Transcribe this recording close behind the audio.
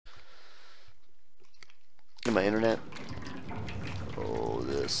breaking my internet. Oh,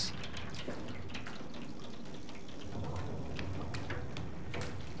 this.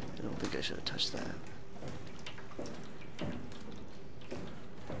 I don't think I should have touched that.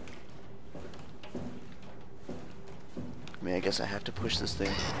 I mean, I guess I have to push this thing.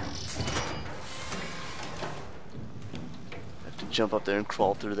 I have to jump up there and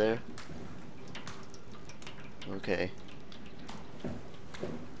crawl through there. Okay.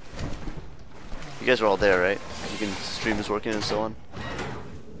 You guys are all there, right? You can stream is working and so on.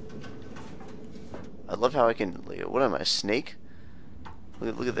 I love how I can. Like, what am I, a snake?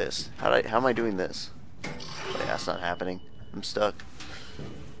 Look at this. How am I doing this? Like, that's not happening. I'm stuck.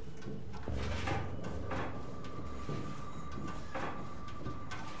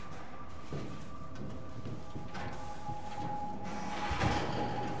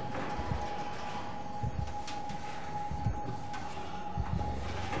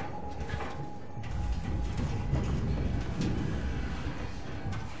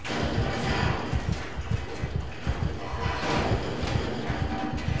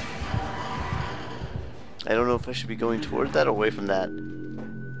 I don't know if I should be going toward that or away from that.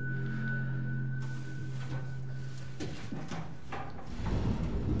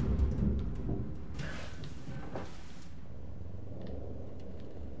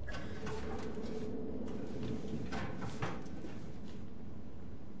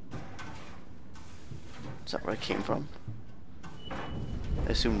 Is that where I came from?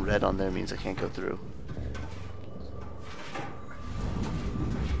 I assume red on there means I can't go through.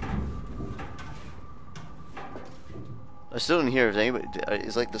 I still didn't hear if anybody.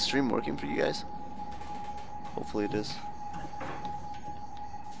 Is like the stream working for you guys? Hopefully it is.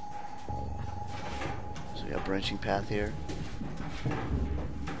 So we got a branching path here.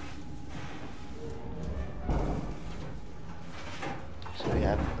 So we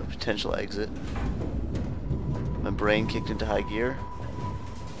have a potential exit. My brain kicked into high gear.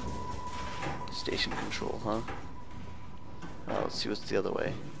 Station control, huh? Let's see what's the other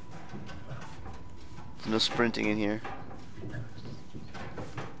way. There's no sprinting in here.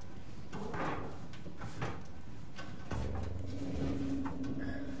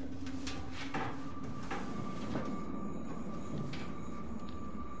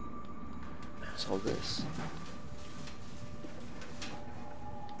 What's all this?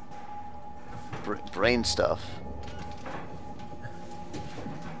 Brain stuff.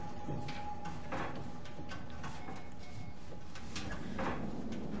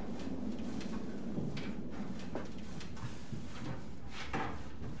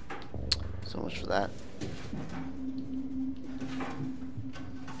 So much for that.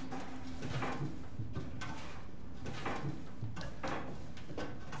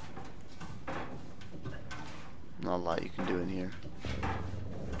 Not a lot you can do in here.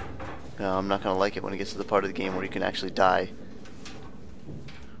 No, I'm not gonna like it when it gets to the part of the game where you can actually die.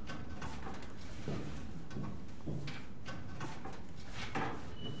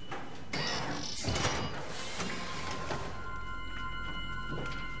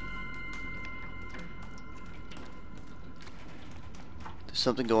 There's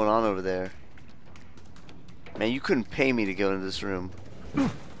something going on over there. Man, you couldn't pay me to go into this room.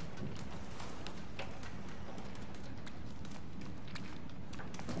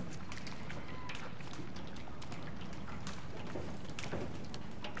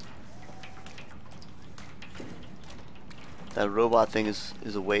 That robot thing is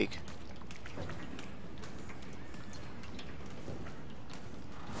awake.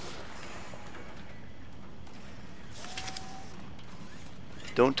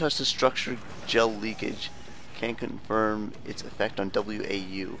 Don't touch the structure gel leakage. Can't confirm its effect on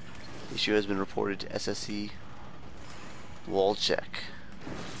WAU. Issue has been reported to SSC. Wall check.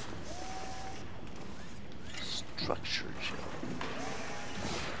 Structure gel.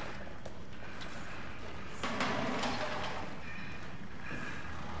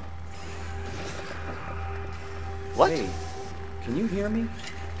 What? Hey, can you hear me?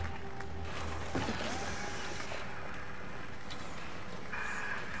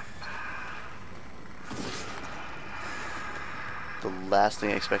 The last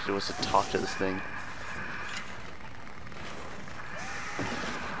thing I expected was to talk to this thing.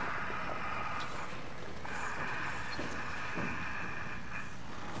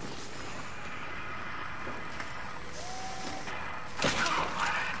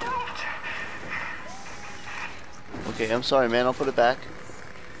 Okay, I'm sorry, man. I'll put it back.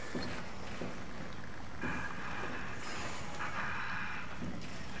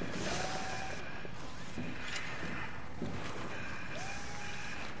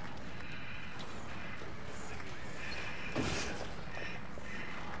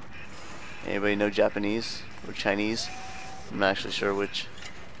 Anybody know Japanese or Chinese? I'm not actually sure which.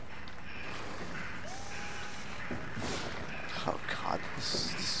 Oh god,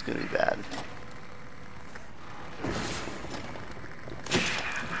 this is gonna be bad.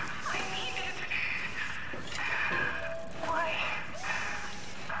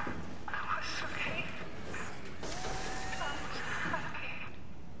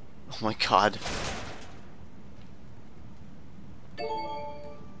 Oh my god.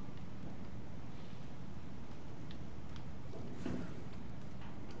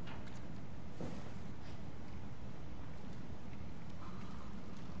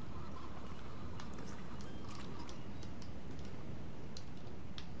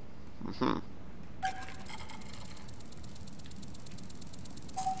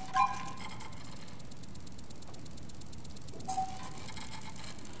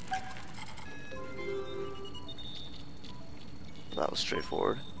 That was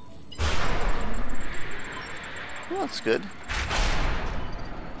straightforward. Well, that's good.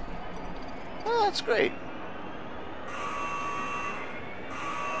 Oh, that's great.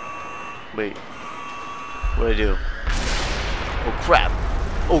 Wait. What did I do? Oh crap.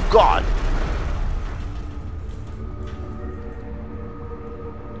 Oh god.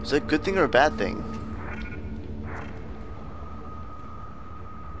 Is that a good thing or a bad thing?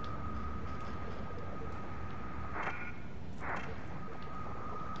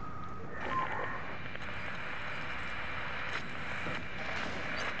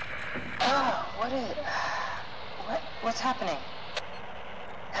 What's happening?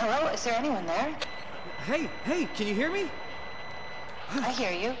 Hello? Is there anyone there? Hey, can you hear me? I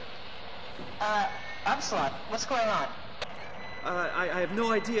hear you. Upsilon, what's going on? I have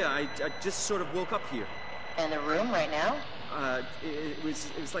no idea. I just sort of woke up here. In the room right now? It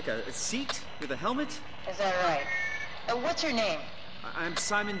was like a seat with a helmet. Is that right? What's your name? I'm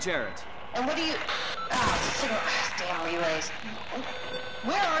Simon Jarrett. And what do you... damn relays.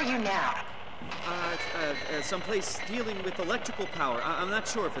 Where are you now? Someplace dealing with electrical power. I'm not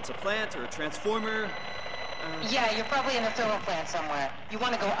sure if it's a plant or a transformer. Yeah, you're probably in a thermal plant somewhere. You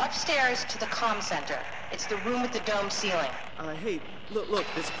want to go upstairs to the comm center. It's the room with the dome ceiling. Hey, look,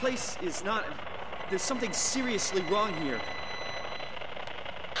 this place is not... There's something seriously wrong here.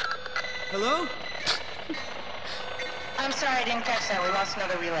 Hello? I'm sorry, I didn't catch that. We lost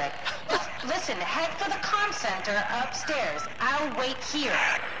another relay. Listen, head for the comm center upstairs. I'll wait here.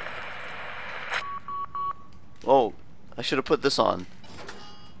 Oh, I should have put this on.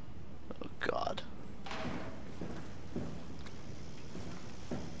 Oh god.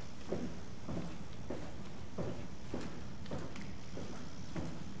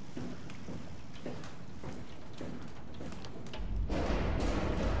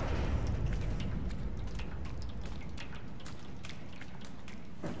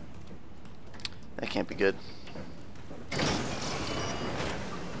 That can't be good.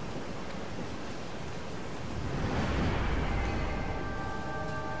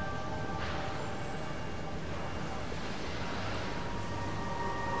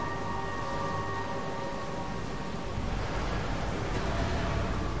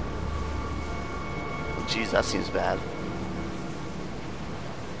 Jeez, that seems bad.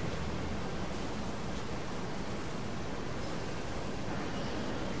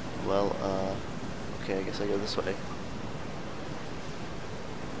 Well, okay, I guess I go this way.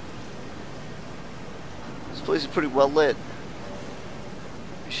 This place is pretty well lit.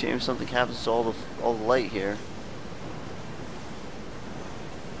 Shame something happens to all the light here.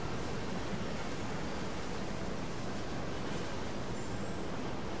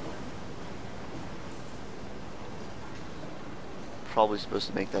 Probably supposed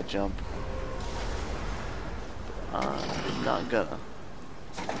to make that jump. Not gonna.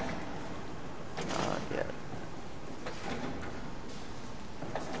 Yet.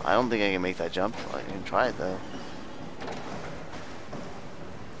 I don't think I can make that jump. I can try it though.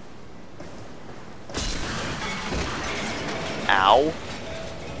 Ow.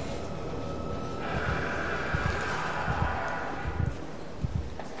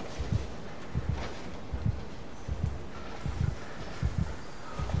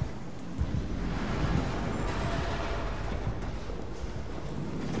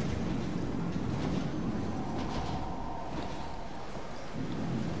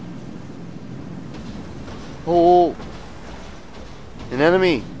 Oh, an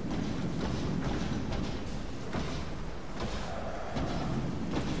enemy.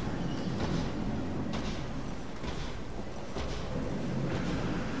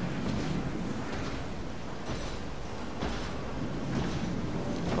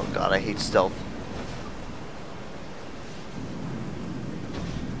 Oh god, I hate stealth.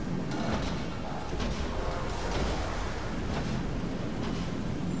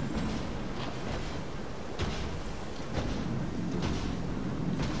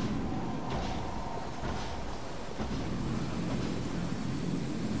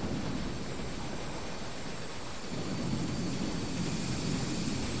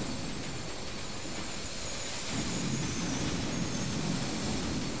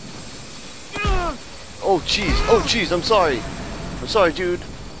 Oh jeez, I'm sorry. I'm sorry, dude.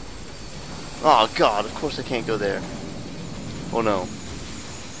 Oh god, of course I can't go there. Oh no.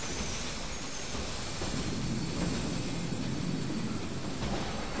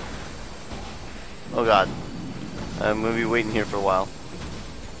 Oh god. I'm gonna be waiting here for a while.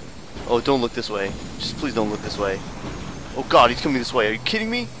 Oh, don't look this way. Just please don't look this way. Oh god, he's coming this way. Are you kidding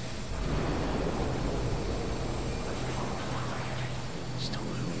me? Just don't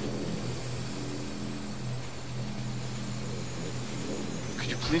move. Could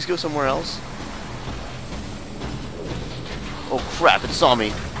you please go somewhere else? Oh crap, it saw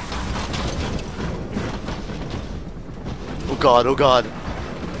me. Oh god, oh god.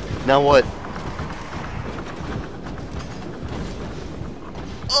 Now what?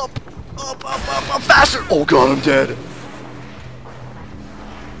 Up, faster! Oh god, I'm dead.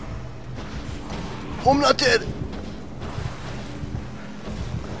 Oh, I'm not dead.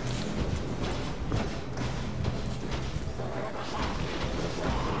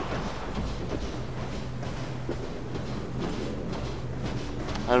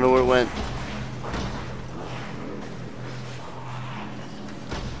 I don't know where it went.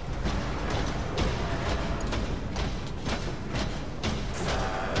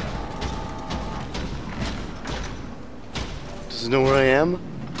 Does it know where I am?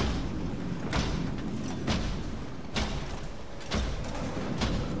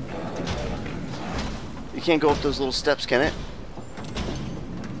 You can't go up those little steps, can it?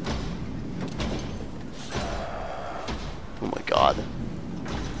 Oh my god.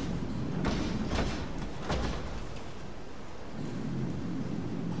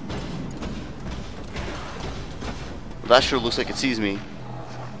 Well, that sure looks like it sees me.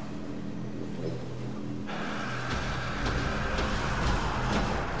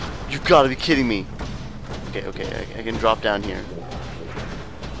 You've got to be kidding me. Okay, I can drop down here.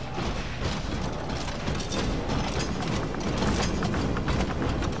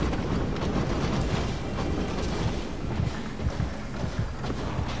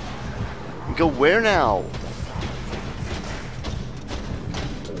 Go where now?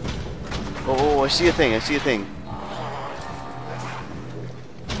 Oh, I see a thing, I see a thing.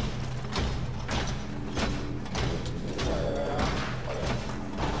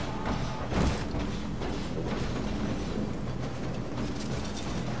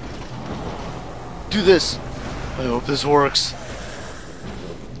 Do this. I hope this works.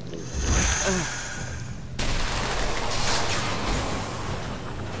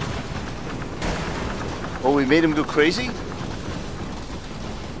 Oh, we made him go crazy?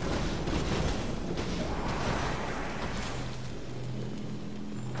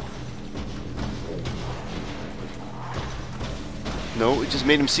 No, it just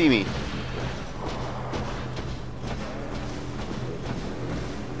made him see me.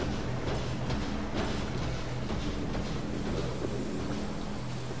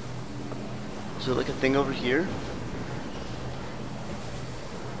 Is there like a thing over here?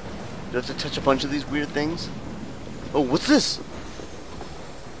 Do I have to touch a bunch of these weird things? Oh, what's this?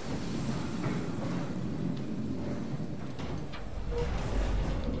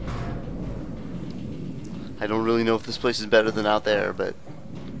 I don't really know if this place is better than out there, but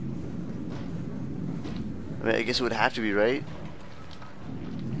I mean, I guess it would have to be, right?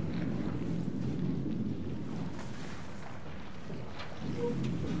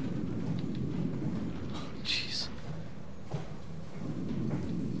 Jeez.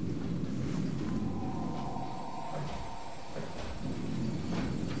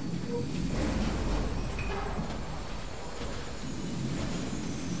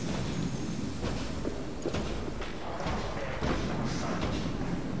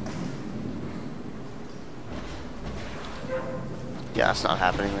 Yeah, that's not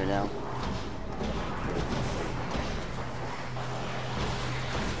happening right now.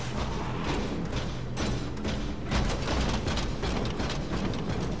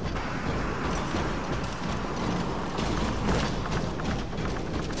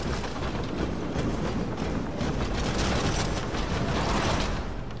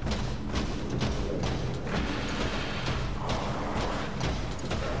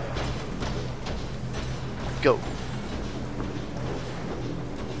 Go.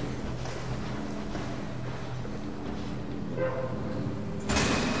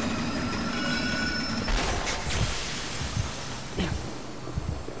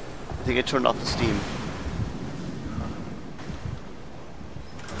 I think I turned off the steam.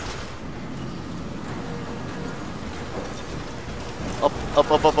 Up.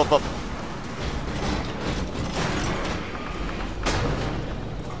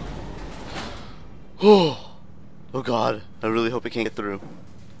 Oh god, I really hope it can't get through.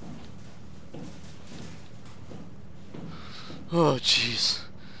 Oh, jeez.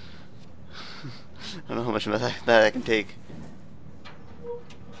 I don't know how much of that I can take.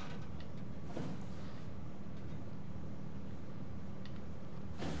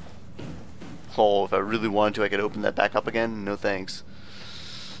 Oh, if I really wanted to, I could open that back up again. No thanks.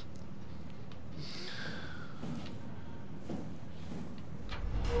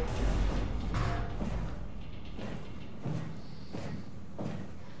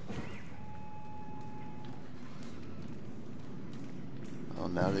 Oh,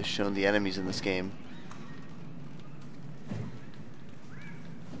 now they've shown the enemies in this game.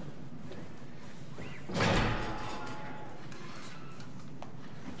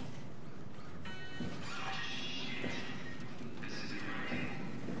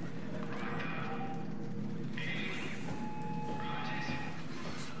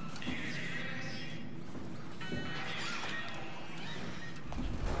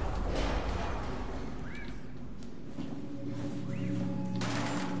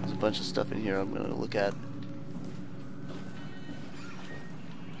 Bunch of stuff in here I'm going to look at.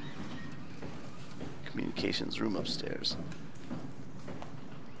 Communications room upstairs.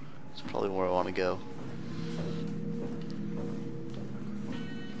 It's probably where I want to go.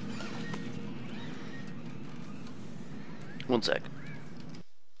 One sec.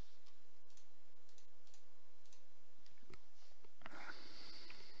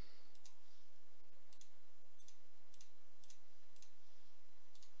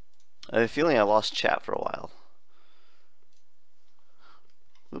 I have a feeling I lost chat for a while.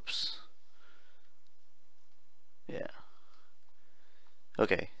 Oops. Yeah.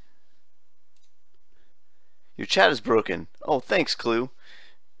 Okay. Your chat is broken. Oh, thanks, Clue.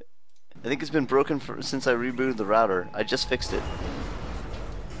 I think it's been broken since I rebooted the router. I just fixed it.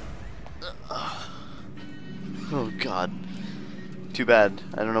 Oh, God. Too bad.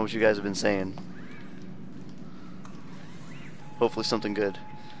 I don't know what you guys have been saying. Hopefully something good.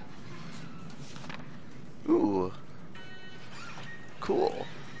 Ooh. Cool.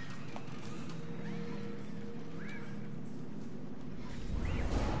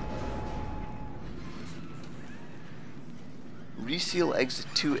 Reseal exit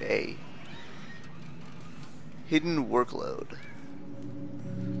 2A. Hidden workload.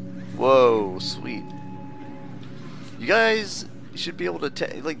 Whoa, sweet. You guys should be able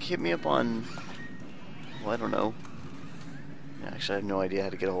to like hit me up on, well, I don't know. Actually, I have no idea how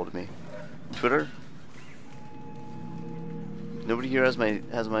to get a hold of me. Twitter? Nobody here has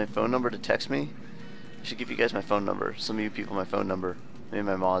my phone number to text me? I should give you guys my phone number. Some of you people my phone number. Maybe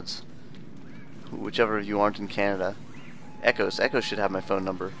my mods. Whichever of you aren't in Canada. Echoes should have my phone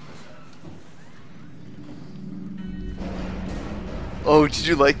number. Oh, did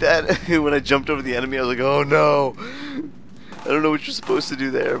you like that? When I jumped over the enemy, I was like, oh no! I don't know what you're supposed to do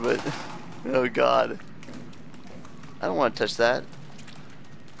there, but... oh god. I don't want to touch that.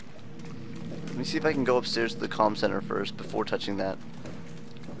 Let me see if I can go upstairs to the comm center first before touching that.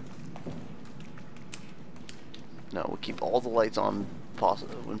 No, we'll keep all the lights on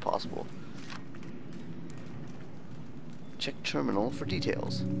when possible. Check terminal for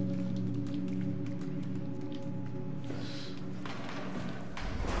details.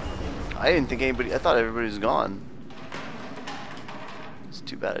 I didn't think anybody... I thought everybody was gone. It's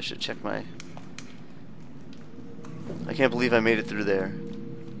too bad. I should check my... I can't believe I made it through there.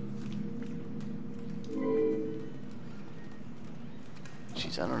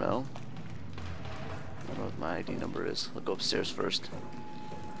 Jeez, I don't know. I don't know what my ID number is. I'll go upstairs first.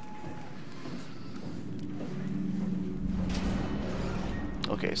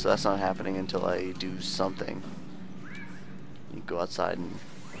 Okay, so that's not happening until I do something. You go outside and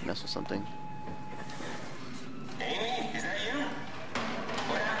mess with something. Amy, is that you?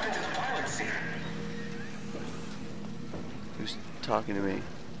 What happened to the pilot seat? Who's talking to me?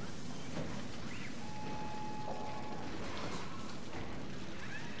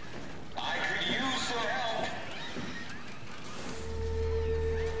 I could use some help.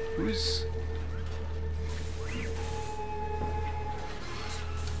 Who's...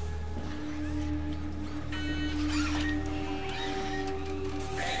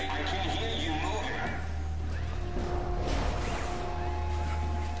 Hey, I can hear you moving.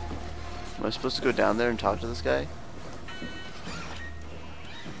 Am I supposed to go down there and talk to this guy?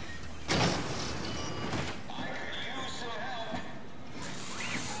 I could use some help.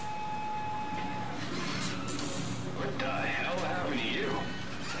 What the hell happened to you?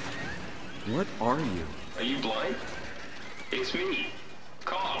 What are you? Are you blind? It's me.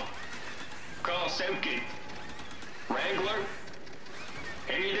 Carl Semke. Wrangler?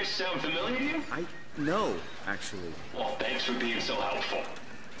 Any of this sound familiar to you? No, actually. Well, thanks for being so helpful.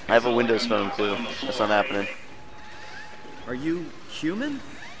 I have a Windows phone, Clue. That's not happening. Are you human?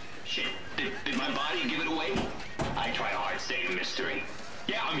 Shit, did my body give it away? I try hard staying a mystery.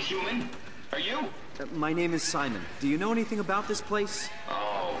 Yeah, I'm human. Are you? My name is Simon. Do you know anything about this place?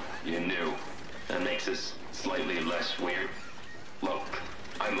 Oh, you knew. That makes us slightly less weird. Look,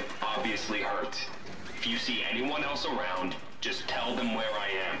 I'm obviously hurt. If you see anyone else around, just tell them where I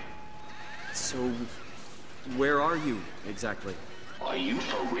am. So, where are you exactly? Are you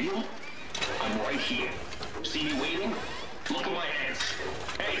for real? I'm right here. See me waiting? Look at my hands.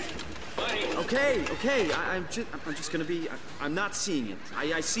 Hey, buddy. Okay. I'm just gonna be. I'm not seeing it.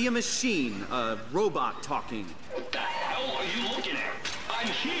 I see a machine, a robot talking. What the hell are you looking at? I'm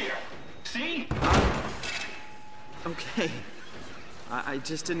here. See? Okay. I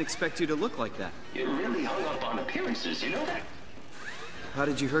just didn't expect you to look like that. You're really hung up on appearances, you know that? How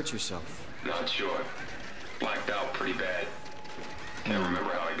did you hurt yourself? Not sure. Blacked out pretty bad. Can't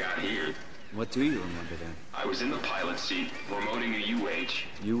remember how I got here. What do you remember then? I was in the pilot seat, remoting a UH.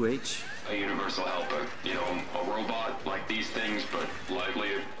 UH? A universal helper. You know, a robot like these things, but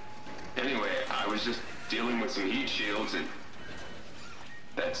livelier. Anyway, I was just dealing with some heat shields and...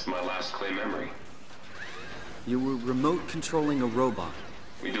 that's my last clear memory. You were remote controlling a robot.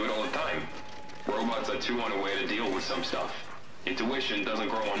 We do it all the time. Robots are too unaware to deal with some stuff. Intuition doesn't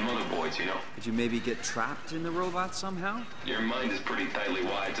grow on motherboards, you know? Did you maybe get trapped in the robot somehow? Your mind is pretty tightly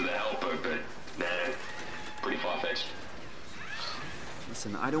wired to the helper, but nah, pretty far-fetched.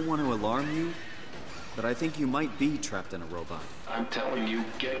 Listen, I don't want to alarm you, but I think you might be trapped in a robot. I'm telling you,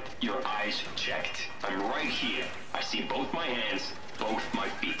 get your eyes checked. I'm right here. I see both my hands, both my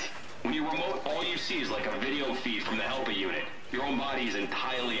feet. When you remote, all you see is like a video feed from the helper unit. Your own body is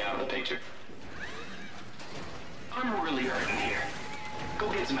entirely out of the picture. I'm really hurting here.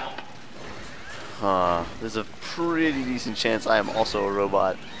 Go get some help. There's a pretty decent chance I am also a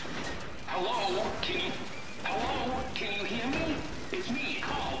robot. Hello? Can you hear me? It's me,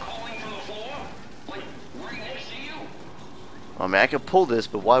 Carl, calling from the floor. Like, right next to you. I mean, I could pull this,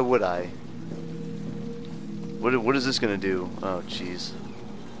 but why would I? What is this gonna do? Oh, jeez.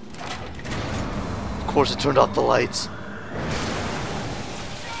 Of course it turned off the lights.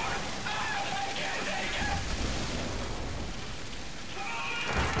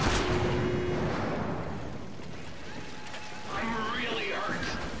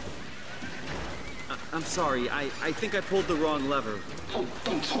 I'm sorry, I think I pulled the wrong lever. Oh,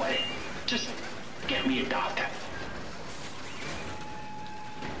 don't sweat it. Just get me a doctor.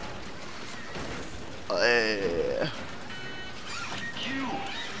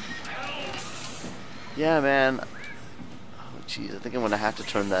 Yeah, man. Oh, jeez, I think I'm gonna have to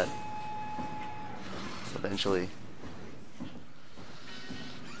turn that eventually.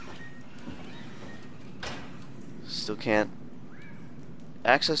 Still can't.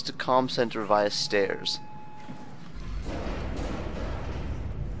 Access to comm center via stairs.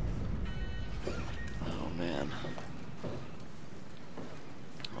 Oh man.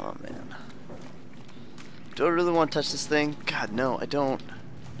 Oh man. Do I really want to touch this thing? God, no, I don't.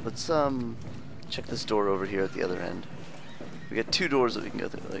 Let's check this door over here at the other end. We got two doors that we can go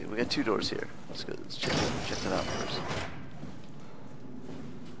through. Like, we got two doors here. Let's go. Let's check them out first.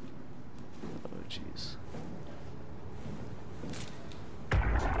 Oh jeez.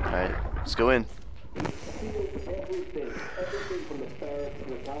 Alright, let's go in.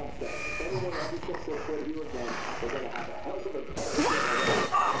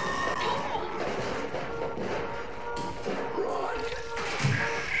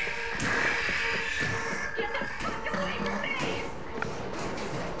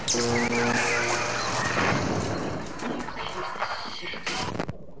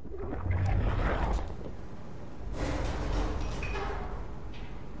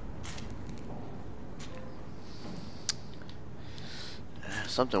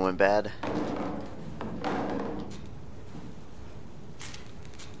 Something went bad.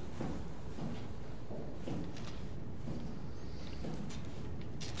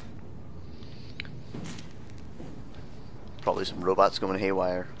 Probably some robots going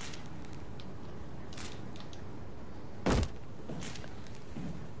haywire.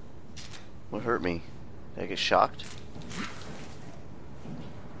 What hurt me? Did I get shocked?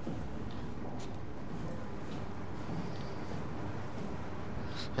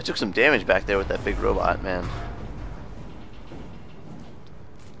 I took some damage back there with that big robot, man.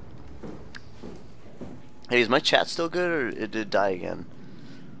 Hey, is my chat still good, or it did die again?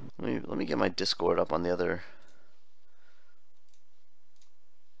 Let me get my Discord up on the other.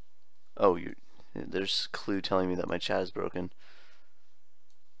 Oh, there's a clue telling me that my chat is broken.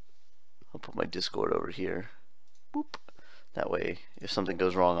 I'll put my Discord over here. Boop. That way, if something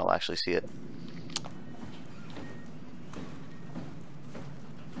goes wrong, I'll actually see it.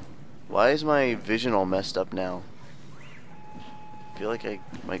 Why is my vision all messed up now? I feel like I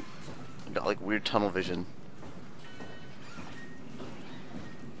got like weird tunnel vision.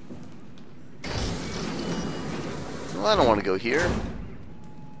 Well, I don't want to go here.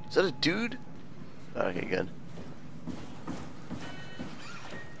 Is that a dude? Okay, good.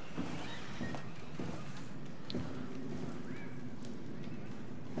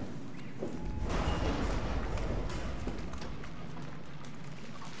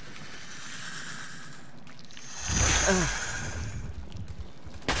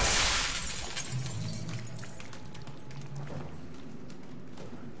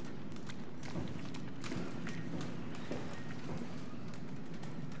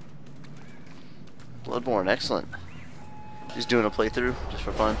 Bloodborne, excellent. Just doing a playthrough, just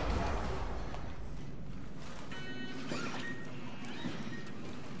for fun.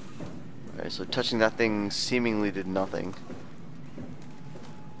 Alright, so touching that thing seemingly did nothing.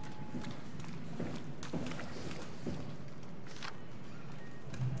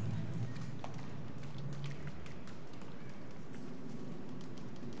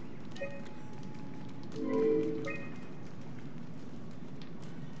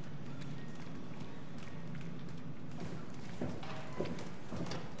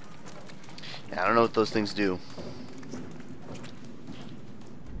 I don't know what those things do.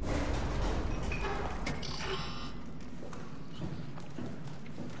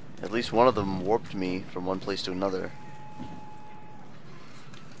 At least one of them warped me from one place to another.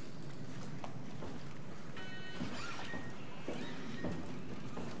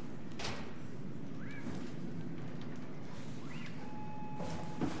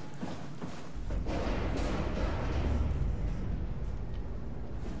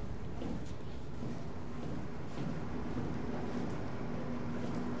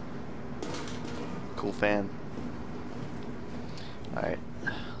 Cool fan. Alright,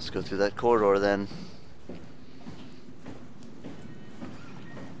 let's go through that corridor then.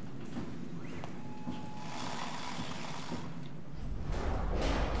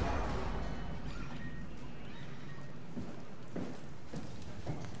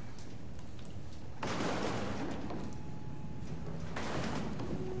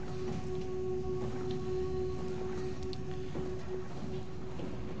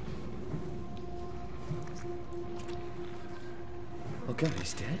 Okay,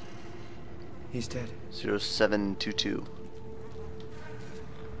 he's dead? He's dead. 0722.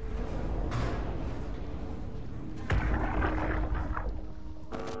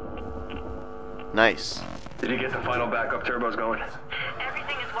 Nice. Did you get the final backup turbos going?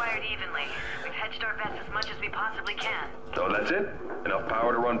 Everything is wired evenly. We've hedged our bets as much as we possibly can. So that's it? Enough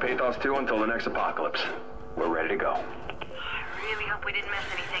power to run Pathos 2 until the next apocalypse. We're ready to go. I really hope we didn't mess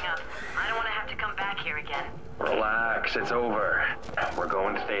anything up. I don't want to have to come back here again. Relax, it's over. We're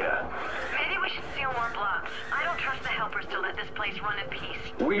going to Theta. Maybe we should seal more blocks. I don't trust the helpers to let this place run in peace.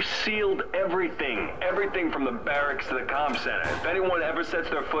 We've sealed everything. Everything from the barracks to the comm center. If anyone ever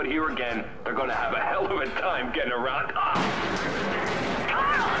sets their foot here again, they're gonna have a hell of a time getting around.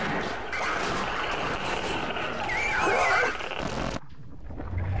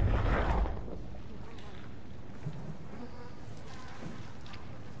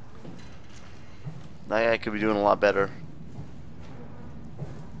 That guy could be doing a lot better.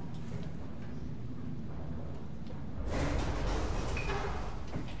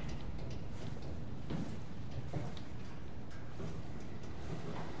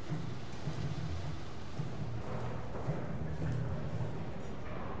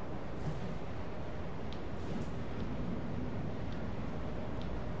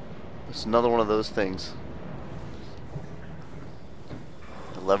 It's another one of those things.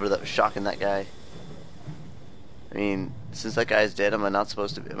 The lever that was shocking that guy. I mean, since that guy's dead, am I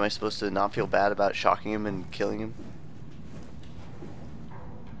supposed to not feel bad about shocking him and killing him?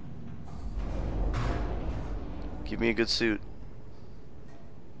 Give me a good suit.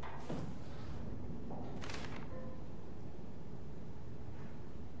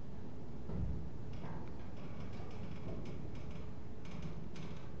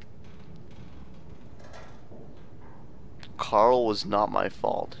 Carl was not my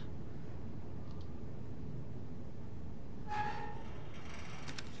fault.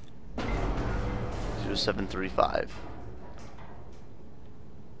 0735.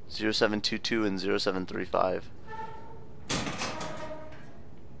 0722 and 0735.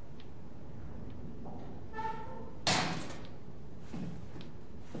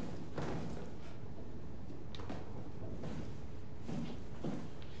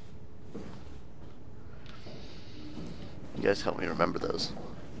 You guys help me remember those.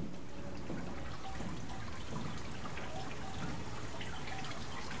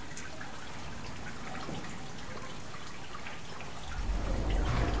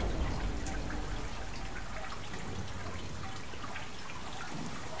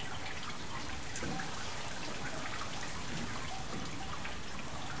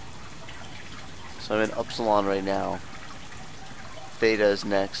 So I'm in Upsilon right now. Theta is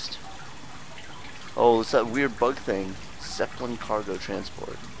next. Oh, it's that weird bug thing. Zeppelin cargo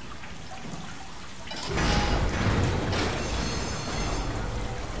transport.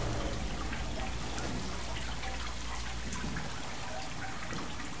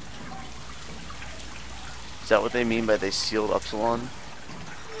 Is that what they mean by they sealed Upsilon?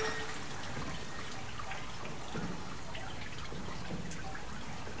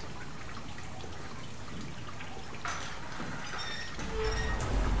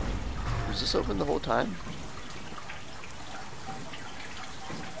 Was this open the whole time?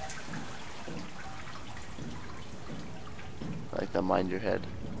 I like that mind your head.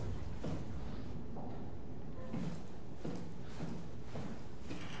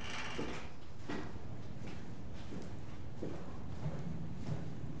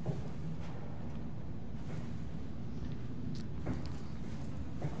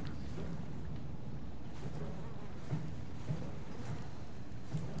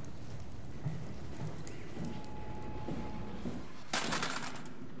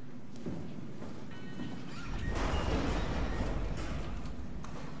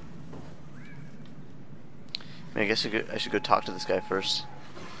 I guess I should go talk to this guy first.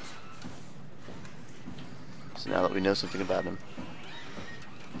 So now that we know something about him.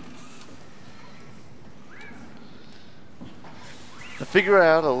 I figure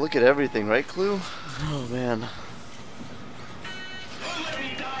out how to look at everything, right, Clue? Oh man. Don't let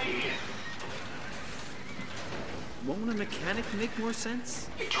me die here. Won't a mechanic make more sense?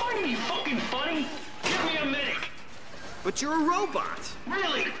 You trying to be fucking funny? Give me a medic. But you're a robot!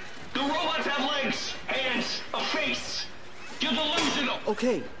 Really? The robots have legs, hands, a face. You're delusional.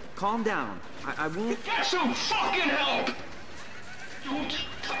 Okay, calm down. I won't... Get some fucking help! Don't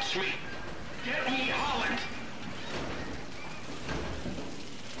touch me. Get me Holland.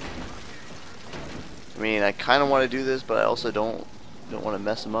 I mean, I kind of want to do this, but I also don't want to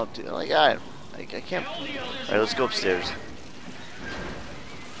mess him up too. Like, I can't. All right, let's go upstairs.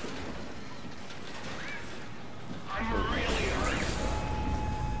 I'm really hurt.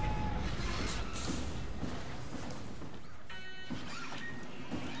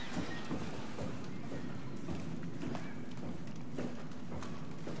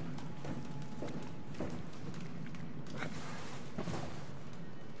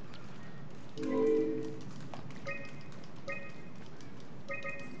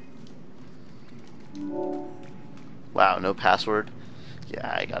 Wow, no password.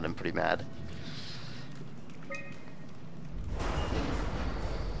 Yeah, I got him pretty mad.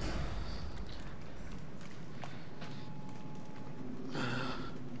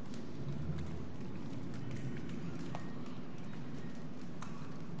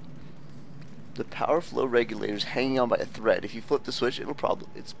 The power flow regulator is hanging on by a thread. If you flip the switch,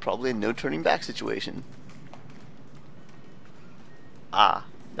 it's probably a no turning back situation. Ah,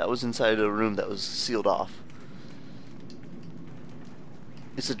 that was inside a room that was sealed off.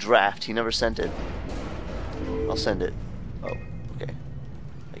 It's a draft. He never sent it. I'll send it. Oh, okay.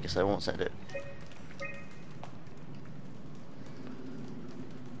 I guess I won't send it.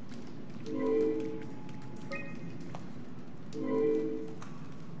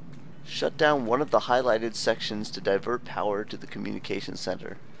 Shut down one of the highlighted sections to divert power to the communication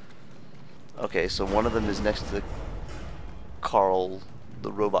center. Okay, so one of them is next to the Carl,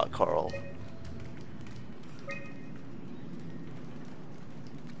 the robot Carl.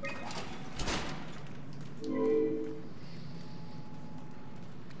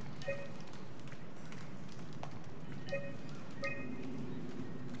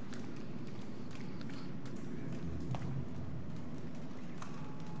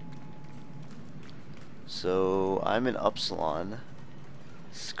 So I'm in Upsilon.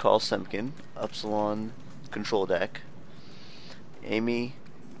 This is Carl Semkin, Upsilon control deck. Amy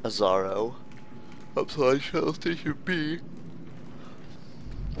Azaro, Upsilon Shuttle Station B.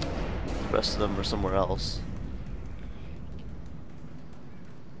 The rest of them are somewhere else.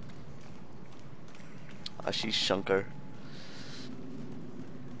 Ashish Shankar.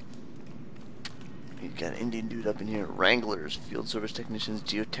 You got an Indian dude up in here. Wranglers, field service technicians,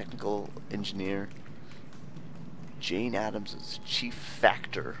 geotechnical engineer. Jane Adams is chief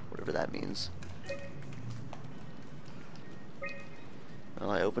factor, whatever that means. Well,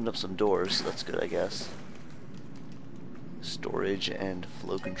 I opened up some doors, so that's good, I guess. Storage and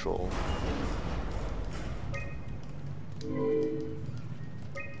flow control.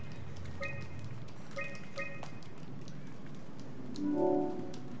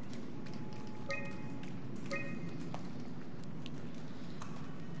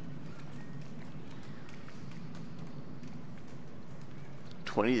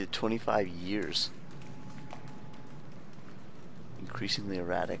 $20 to 25 years. Increasingly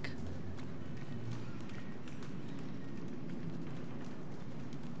erratic.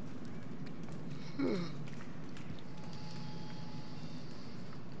 You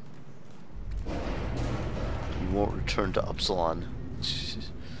won't return to Upsilon.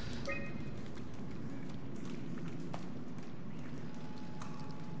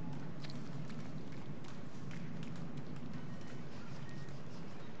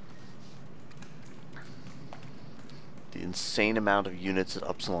 The insane amount of units at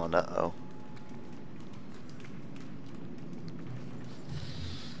Upsilon, uh-oh.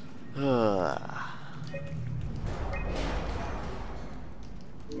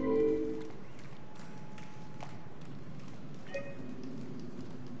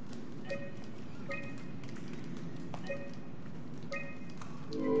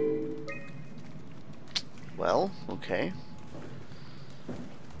 Well, okay.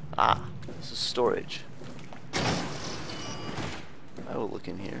 Ah, this is storage. I will look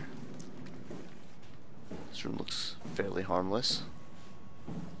in here. This room looks fairly harmless.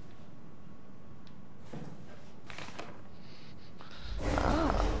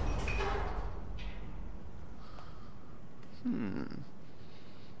 Ah.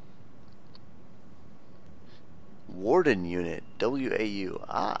 Warden Unit, WAU.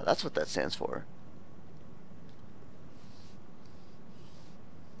 Ah, that's what that stands for.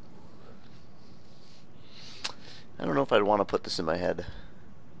 I don't know if I'd want to put this in my head.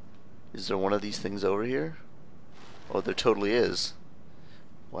 Is there one of these things over here? Oh, there totally is.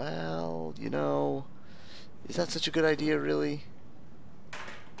 Well, you know, is that such a good idea, really?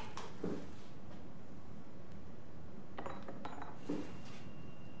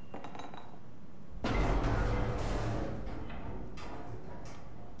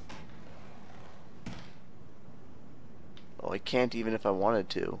 Oh, I can't even if I wanted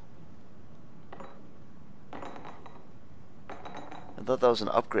to. I thought that was an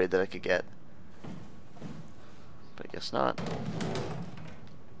upgrade that I could get. But I guess not.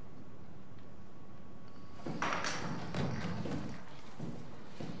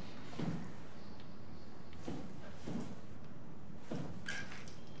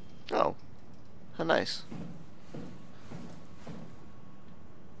 Oh. How nice.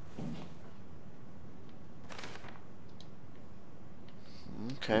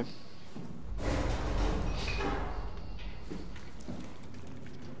 Okay.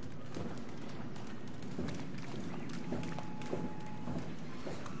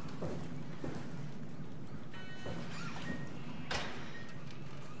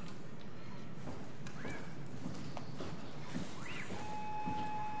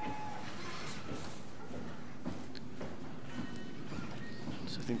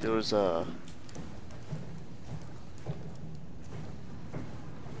 I think there was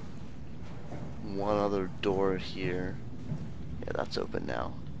one other door here. Yeah, that's open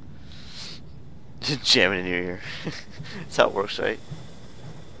now. Just jamming in your ear. That's how it works, right?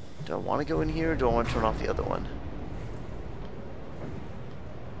 Do I want to go in here or do I want to turn off the other one?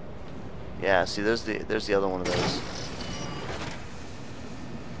 Yeah, see there's the other one of those.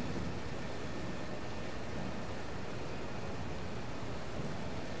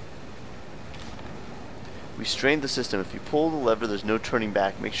 We strained the system. If you pull the lever, there's no turning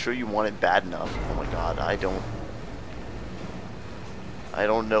back. Make sure you want it bad enough. Oh my god, I don't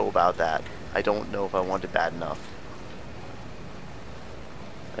know about that. I don't know if I want it bad enough.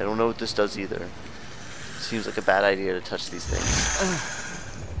 I don't know what this does either. Seems like a bad idea to touch these things.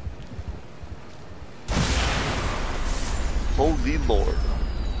 Holy Lord.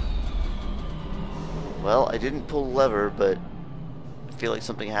 Well, I didn't pull the lever, but I feel like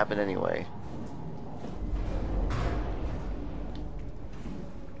something happened anyway.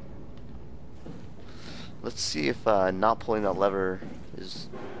 Let's see if not pulling that lever is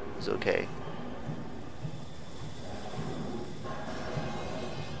okay.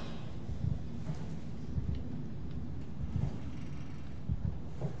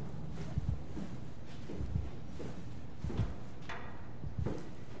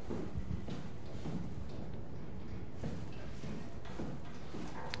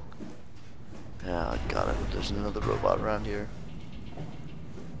 Ah, got it. There's another robot around here.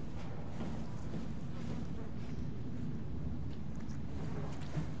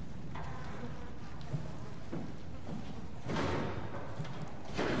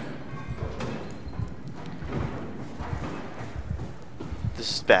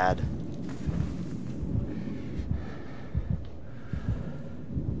 This is bad.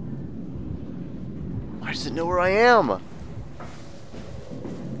 Why does it know where I am?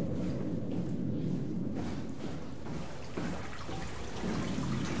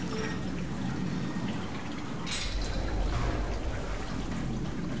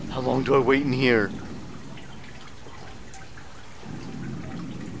 How long do I wait in here?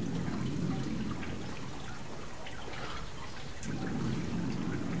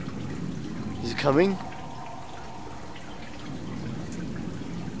 Is it coming?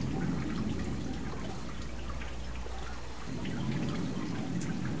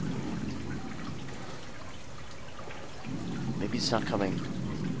 Maybe it's not coming.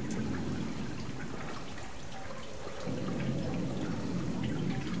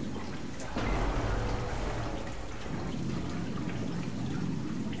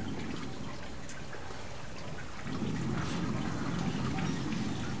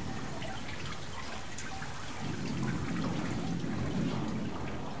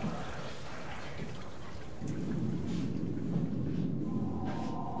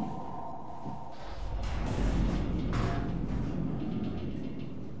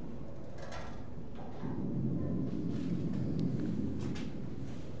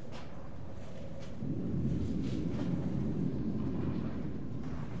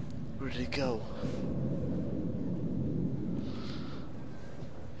 Where did it go?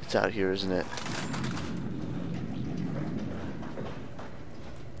 It's out here, isn't it?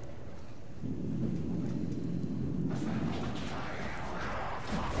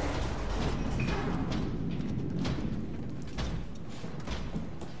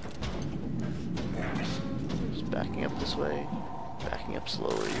 Just backing up this way. Backing up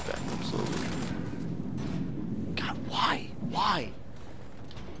slowly, backing up slowly. God, why? Why?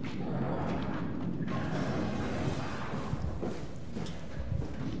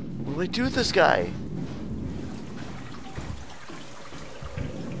 What do I do with this guy?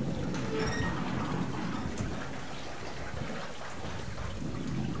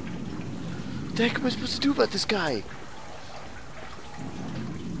 What the heck am I supposed to do about this guy?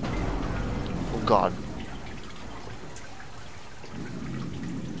 Oh God.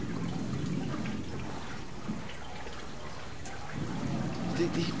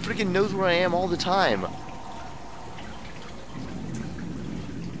 He freaking knows where I am all the time.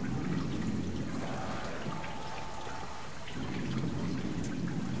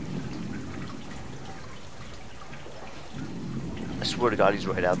 I swear to God, he's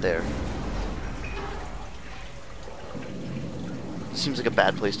right out there. Seems like a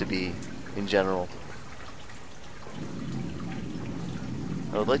bad place to be, in general.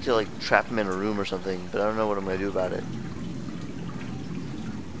 I would like to, like, trap him in a room or something, but I don't know what I'm gonna do about it.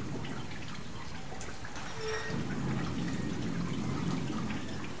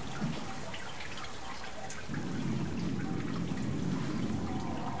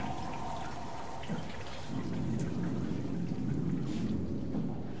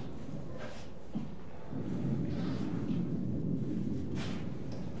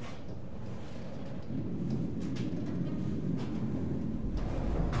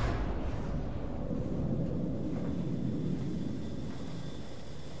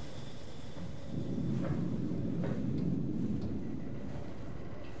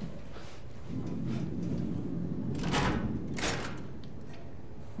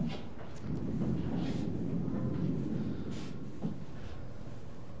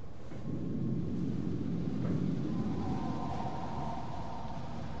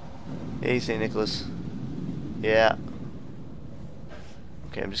 Hey, St. Nicholas. Yeah.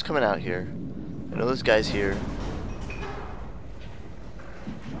 Okay, I'm just coming out here. I know this guy's here.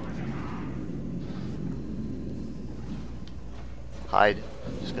 Hide.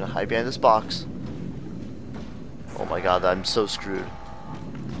 Just gonna hide behind this box. Oh my God, I'm so screwed.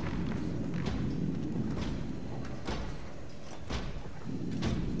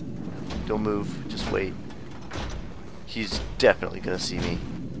 Don't move. Just wait. He's definitely gonna see me.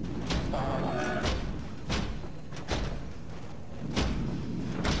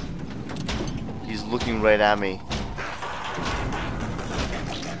 He's looking right at me.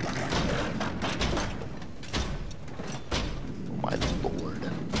 Oh my Lord.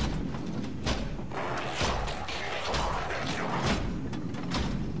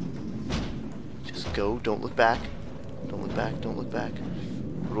 Just go. Don't look back. Don't look back. Don't look back.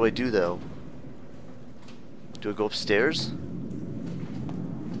 What do I do though? Do I go upstairs?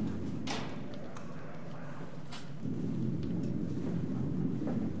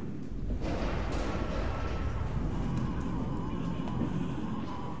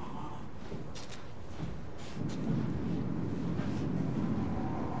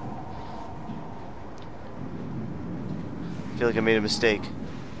 I feel like I made a mistake.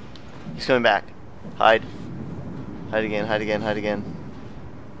 He's coming back. Hide. Hide again, hide again, hide again.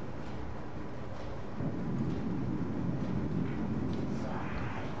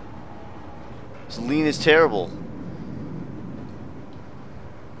 This lean is terrible.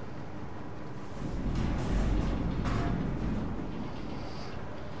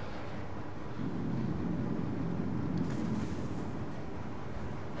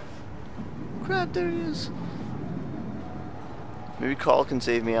 crap, there he is. Maybe Carl can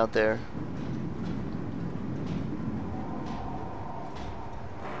save me out there.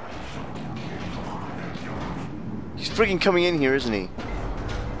 He's freaking coming in here, isn't he?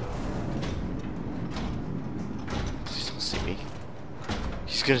 Please don't see me.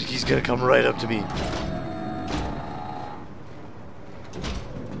 He's gonna come right up to me.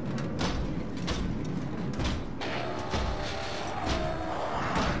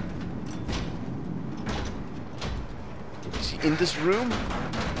 Is he in this room?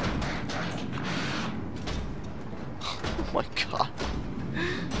 Oh my god.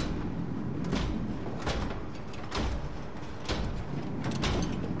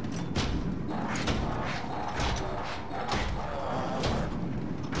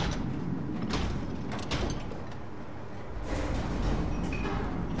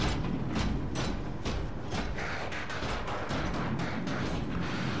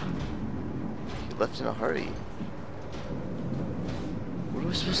 Left in a hurry. What am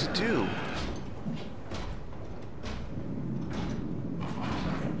I supposed to do?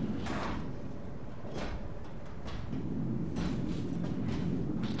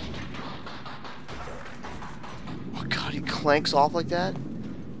 Oh god, he clanks off like that?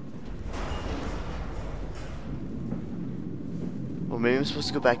 Well, maybe I'm supposed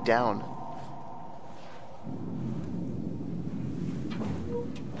to go back down.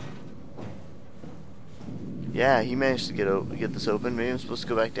 Yeah, he managed to get this open. Maybe I'm supposed to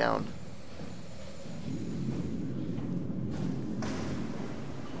go back down.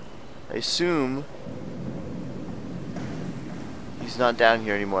 I assume he's not down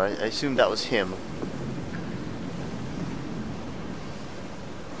here anymore. I assume that was him.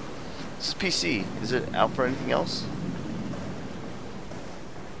 This is PC. Is it out for anything else?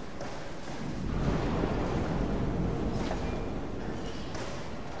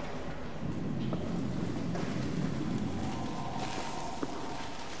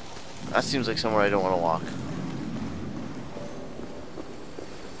 That seems like somewhere I don't want to walk.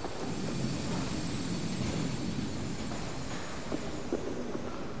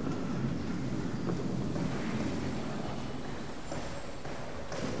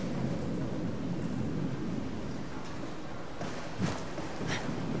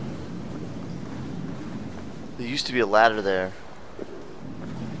 There used to be a ladder there.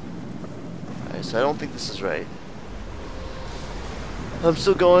 Alright, so I don't think this is right. I'm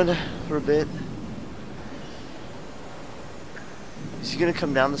still going for a bit. Is he gonna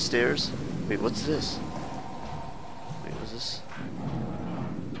come down the stairs? Wait, what's this? Wait, what's this?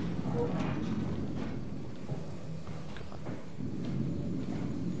 God.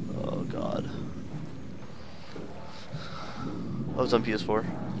 Oh god. Oh, it's on PS4.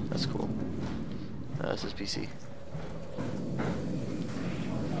 That's cool. This is PC.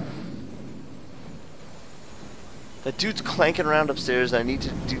 That dude's clanking around upstairs. I need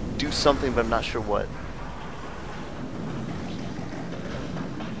to do something, but I'm not sure what.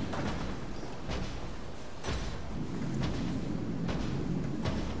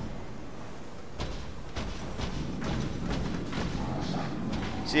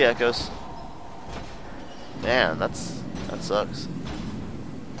 See echoes. Man, that sucks.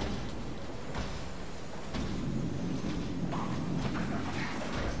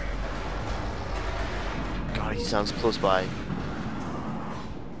 He sounds close by.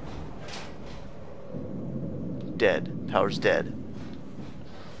 Dead. Power's dead.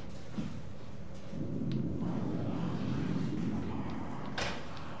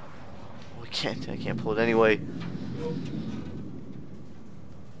 Oh, I can't pull it anyway.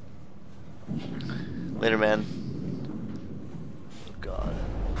 Later, man. Oh god.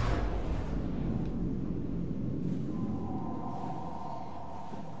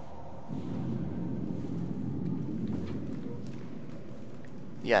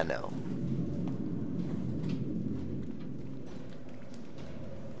 Yeah, no.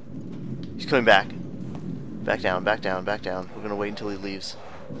 He's coming back. Back down, back down, back down. We're gonna wait until he leaves.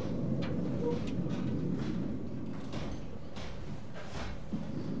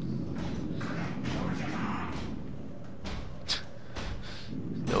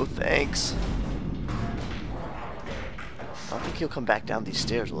 No thanks. I don't think he'll come back down these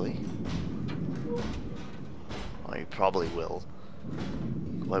stairs, will he? Oh, he probably will.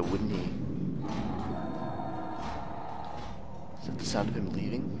 Why wouldn't he? Is that the sound of him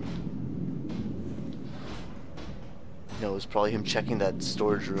leaving? No, it's probably him checking that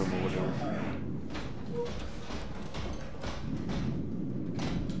storage room or whatever.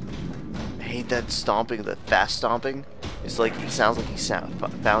 I hate that stomping, that fast stomping. It's like, it sounds like he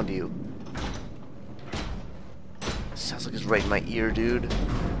found you. It sounds like it's right in my ear, dude.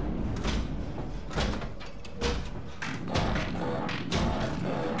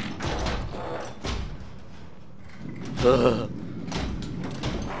 Ugh.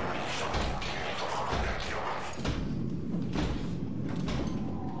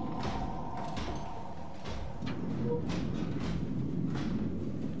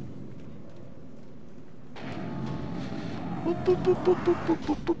 Boop, boop, boop, boop, boop,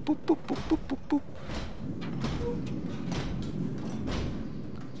 boop, boop, boop, boop, boop, boop, boop, boop.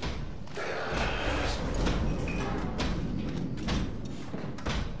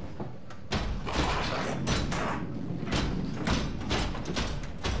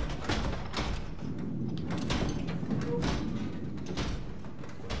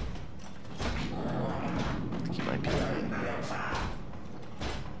 I think he might be lying.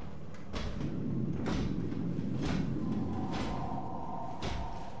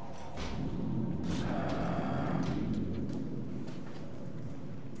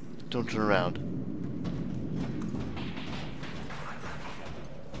 Don't turn around.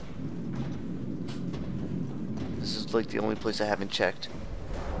 This is like the only place I haven't checked.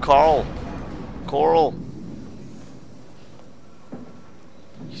 Carl! Coral!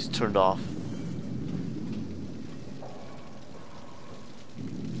 He's turned off.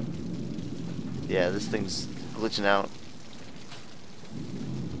 Yeah, this thing's glitching out.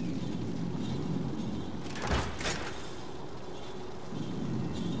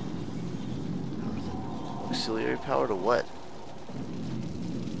 Auxiliary power to what?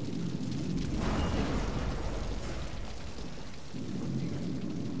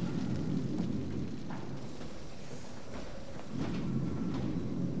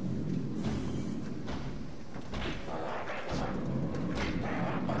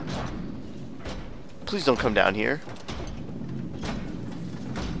 Please don't come down here.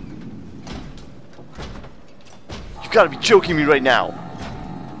 You've got to be joking me right now.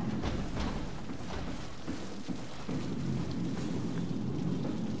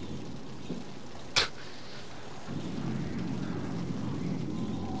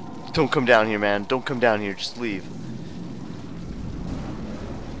 Don't come down here, man. Don't come down here. Just leave.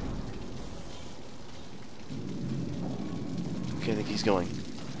 Okay, I think he's going.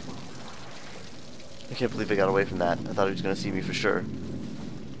 I can't believe I got away from that. I thought he was going to see me for sure.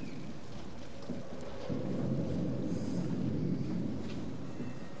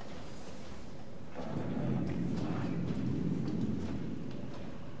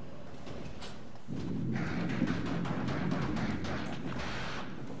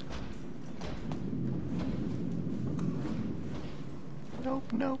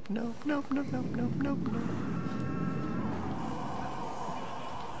 Nope, nope, nope, nope, nope, nope, nope, nope, nope.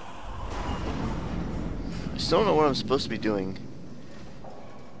 I still don't know what I'm supposed to be doing.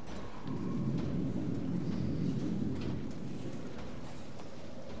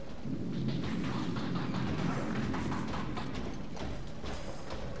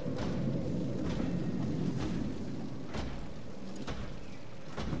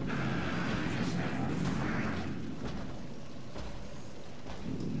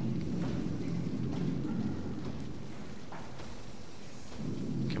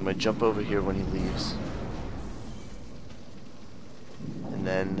 I'm gonna jump over here when he leaves. And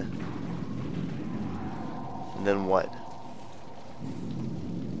then what?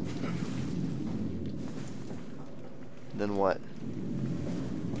 Then what?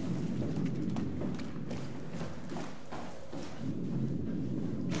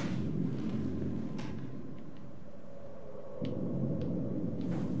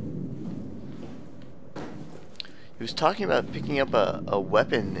 He was talking about picking up a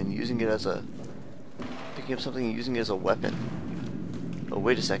weapon and using it as a... Picking up something and using it as a weapon. Oh,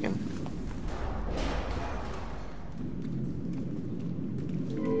 wait a second.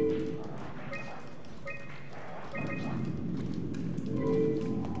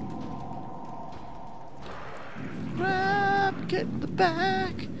 Grab! Get in the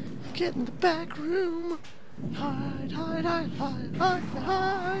back! Get in the back room! Hide, hide, hide, hide, hide,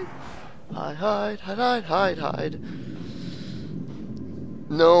 hide! Hide, hide, hide, hide, hide, hide.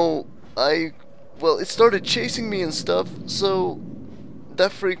 No, well, it started chasing me and stuff, so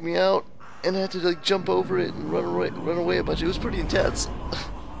that freaked me out, and I had to like jump over it and run away a bunch. It was pretty intense.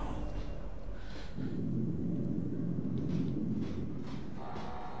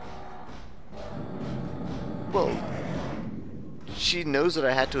 Well, she knows that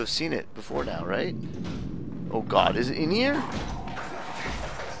I had to have seen it before now, right? Oh God, is it in here?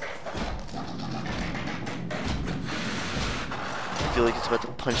 I feel like it's about to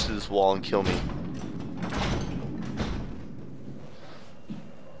punch through this wall and kill me.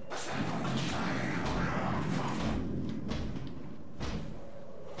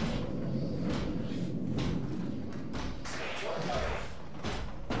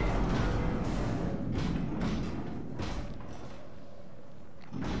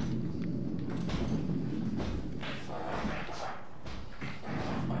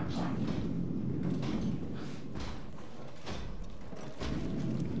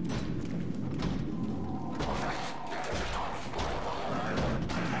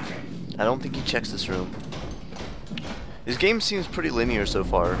 I don't think he checks this room. This game seems pretty linear so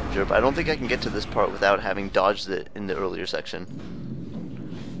far, Jerp. I don't think I can get to this part without having dodged it in the earlier section.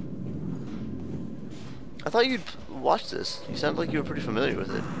 I thought you'd watch this. You sounded like you were pretty familiar with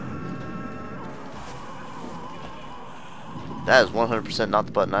it. That is 100% not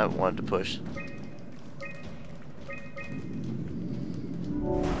the button I wanted to push.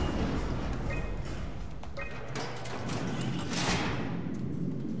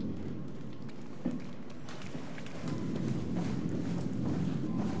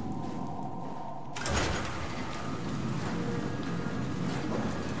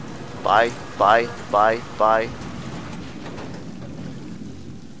 Bye, bye, bye, bye.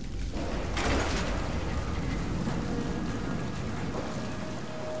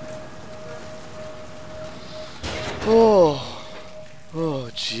 Oh, oh,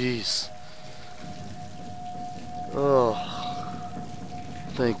 jeez. Oh,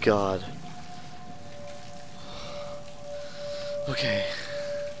 thank God. Okay.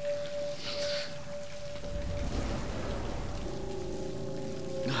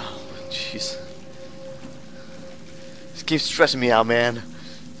 Oh, jeez. This keeps stressing me out, man.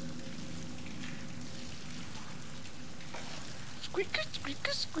 Squeaker,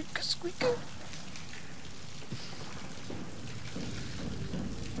 squeaker, squeaker, squeaker.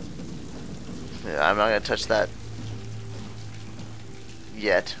 Yeah, I'm not gonna touch that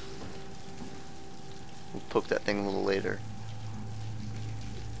yet. We'll poke that thing a little later.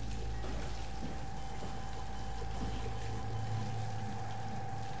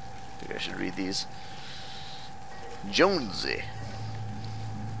 I think I should read these. Jonesy.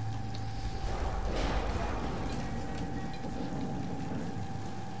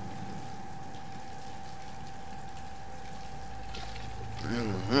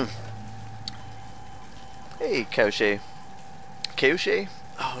 Hey, Kaoshe. Kaoshe?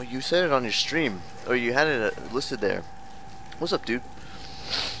 Oh, you said it on your stream. Or you had it listed there. What's up, dude?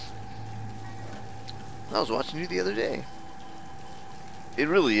 I was watching you the other day. It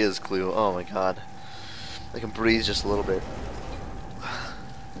really is, Clue. Oh my god. I can breathe just a little bit.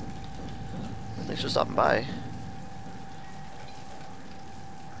 Thanks for stopping by.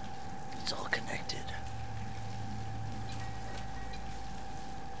 It's all connected.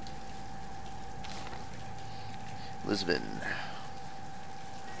 Lisbon.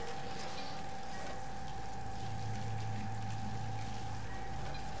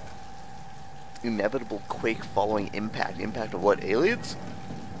 Inevitable quake following impact. Impact of what? Aliens?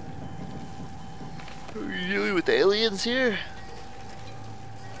 Are you dealing with aliens here?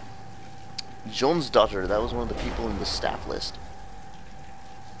 Jones' daughter. That was one of the people in the staff list.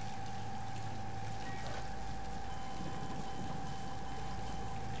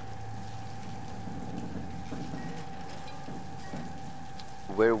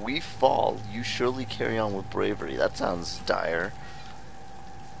 Where we fall, you surely carry on with bravery. That sounds dire.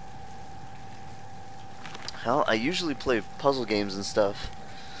 Hell, I usually play puzzle games and stuff,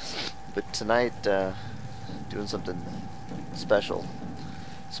 but tonight, doing something special.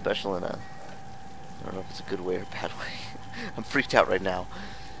 Special in a... I don't know if it's a good way or a bad way. I'm freaked out right now.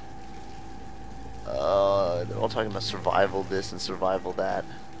 They're all talking about survival this and survival that.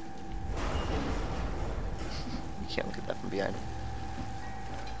 You can't look at that from behind.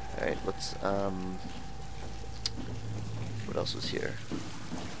 Alright, let's, what else was here?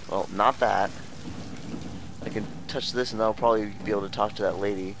 Well, not that. I can touch this and I'll probably be able to talk to that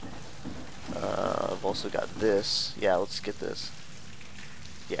lady. I've also got this. Yeah, let's get this.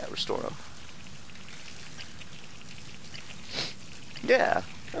 Yeah, restore them. Yeah,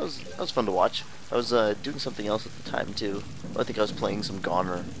 that was fun to watch. I was doing something else at the time too. I think I was playing some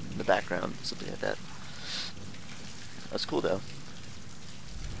Goner in the background, something like that. That's cool though.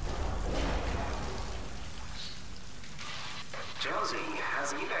 Jonesy,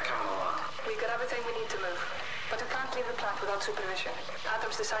 how's the evac coming along? We got everything we need to move, but we can't leave the plant without supervision.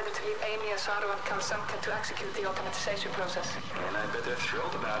 Adams decided to leave Amy, Asaro, and Kalsanka to execute the automatization process. And I bet they're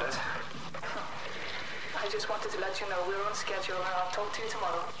thrilled about it. I just wanted to let you know we're on schedule, and I'll talk to you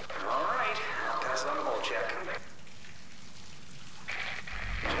tomorrow. All right, I'll pass it on the whole check.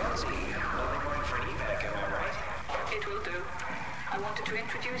 Jonesy, nothing going for an evac, am I right? It will do. I wanted to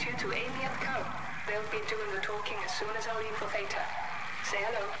introduce you to Amy and Cal. They'll be doing the talking as soon as I leave for Theta. Say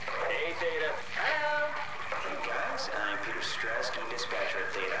hello. Hey, Theta. Hello. Hey, guys, I'm Peter Strauss, doing dispatcher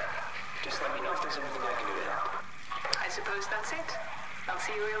at Theta. Just let me know if there's anything I can do to help. I suppose that's it. I'll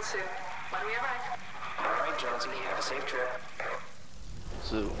see you real soon, when we arrive. All right, Jonesy, have a safe trip.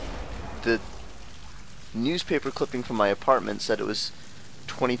 So, the newspaper clipping from my apartment said it was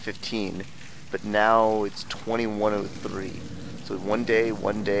 2015, but now it's 2103. So one day,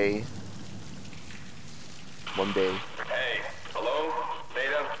 one day. Hey, hello?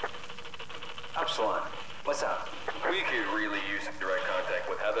 Data? Upsilon, what's up? We could really use some direct contact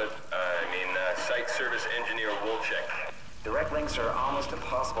with Heather. Site service engineer Wolchek. Direct links are almost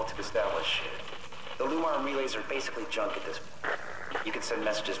impossible to establish. The Lumar relays are basically junk at this point. You can send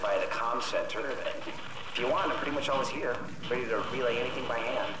messages via the comm center, and if you want, I'm pretty much always here, ready to relay anything by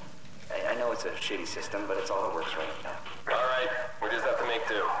hand. I know it's a shitty system, but it's all that works right now. All right, we just have to make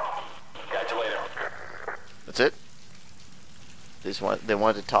do. Catch you later. That's it? They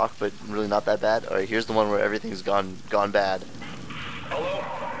wanted to talk, but really not that bad? Alright, here's the one where everything's gone bad. Hello?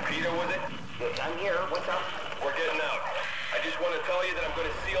 Peter, was it? I'm here, what's up? We're getting out. I just want to tell you that I'm going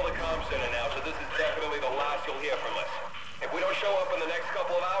to seal the comm center now, so this is definitely the last you'll hear from us. If we don't show up in the next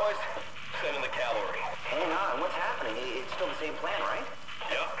couple of hours, send in the cavalry. Hang on, what's happening? It's still the same plan, right?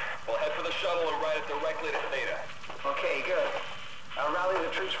 Yep. We'll head for the shuttle and ride it directly to Theta. Okay, good. I'll rally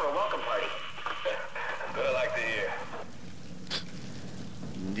the troops for a welcome party. Good, I like to hear.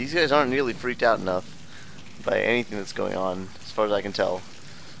 These guys aren't nearly freaked out enough by anything that's going on, as far as I can tell.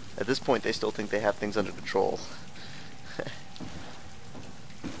 At this point, they still think they have things under control.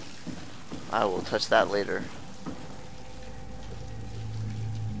 I will touch that later.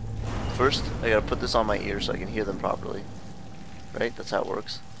 First, I gotta put this on my ear so I can hear them properly. Right? That's how it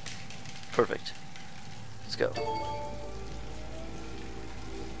works. Perfect. Let's go.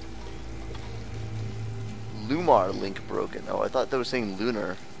 Lumar link broken. Oh, I thought they were saying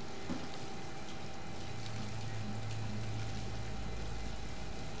lunar.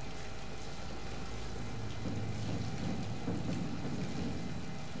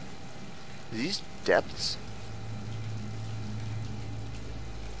 These depths?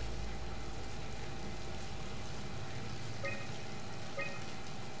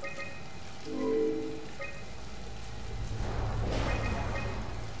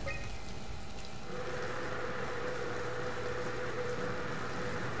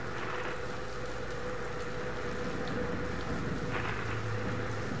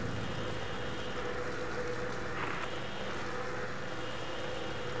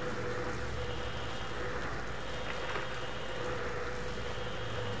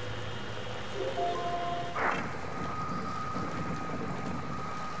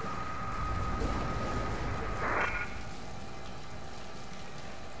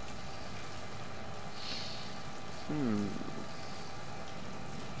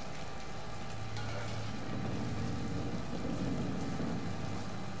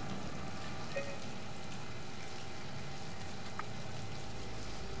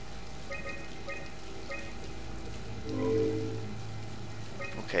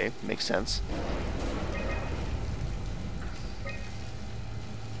 Okay, makes sense.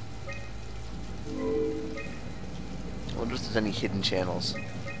 I wonder if there's any hidden channels.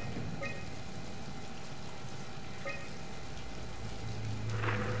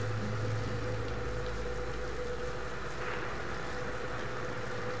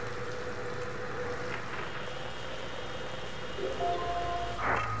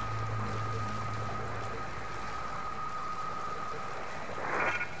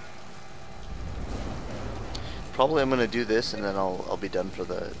 Probably I'm gonna do this and then I'll be done for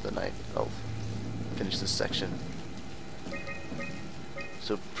the night. I'll finish this section.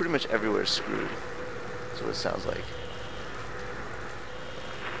 So pretty much everywhere is screwed. That's what it sounds like.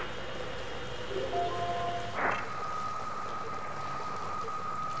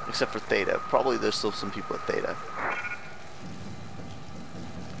 Except for Theta. Probably there's still some people at Theta.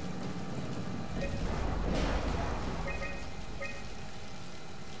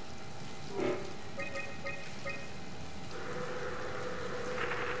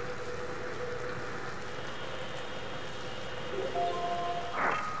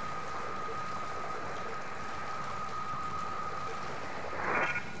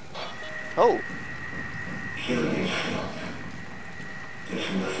 Oh!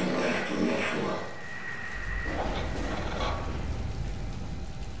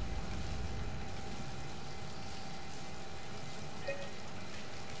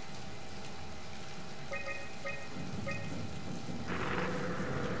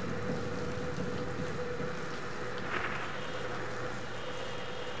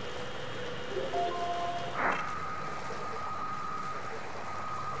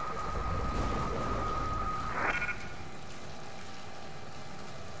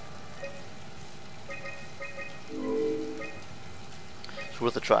 It's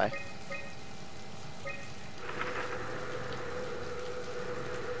worth a try.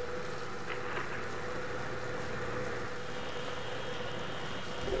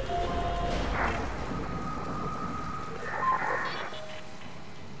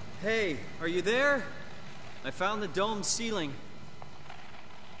 Hey, are you there? I found the dome ceiling.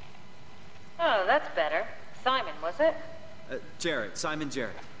 Oh, that's better. Simon, was it? Jarrett. Simon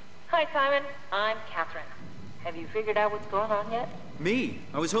Jarrett. Hi, Simon. I'm Catherine. Have you figured out what's going on yet? Me?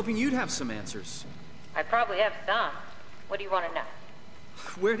 I was hoping you'd have some answers. I probably have some. What do you want to know?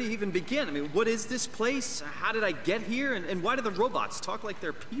 Where do you even begin? I mean, what is this place? How did I get here? And why do the robots talk like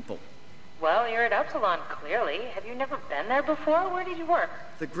they're people? Well, you're at Upsilon, clearly. Have you never been there before? Where did you work?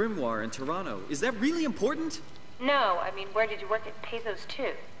 The Grimoire in Toronto. Is that really important? No, I mean, where did you work at Pezos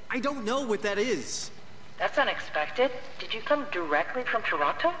 2? I don't know what that is. That's unexpected. Did you come directly from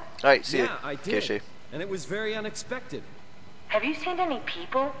Toronto? Alright, see ya. Yeah, I did. Keisha. And it was very unexpected. Have you seen any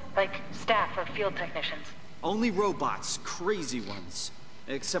people? Like staff or field technicians? Only robots, crazy ones.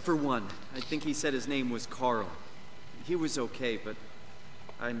 Except for one. I think he said his name was Carl. He was okay, but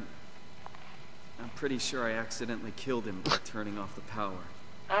I'm pretty sure I accidentally killed him by turning off the power.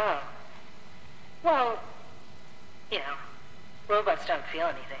 Oh. Well, you know, robots don't feel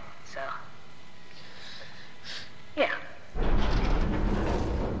anything, so... Yeah.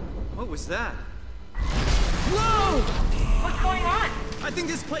 What was that? Whoa! What's going on? I think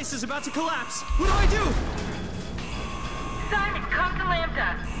this place is about to collapse. What do I do? Simon, come to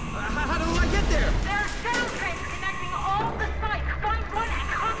Lambda. How do I get there? There are shuttle trains connecting all the sites. Find one and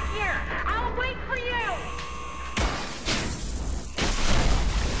come here. I'll wait for you.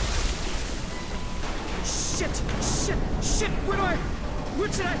 Shit!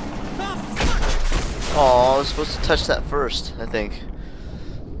 Where should I? Oh, fuck! Oh, I was supposed to touch that first, I think.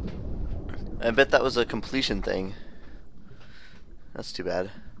 I bet that was a completion thing. That's too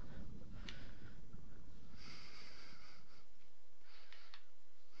bad.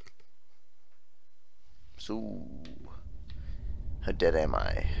 So, how dead am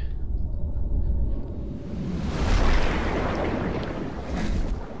I?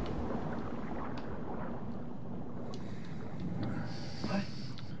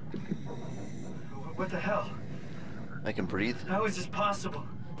 What the hell? I can breathe? How is this possible?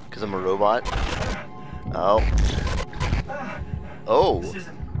 Because I'm a robot? Oh. Oh.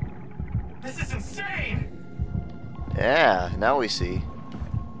 This is insane! Yeah, now we see.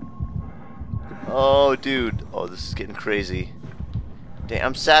 Oh, dude. Oh, this is getting crazy. Dang,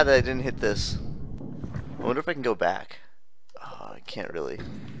 I'm sad that I didn't hit this. I wonder if I can go back. Oh, I can't really.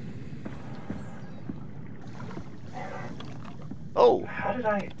 Oh.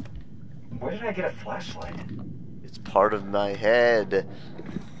 Where did I get a flashlight? It's part of my head.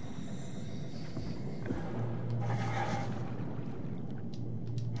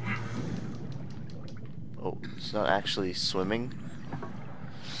 Oh, it's not actually swimming.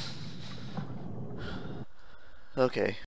 Okay.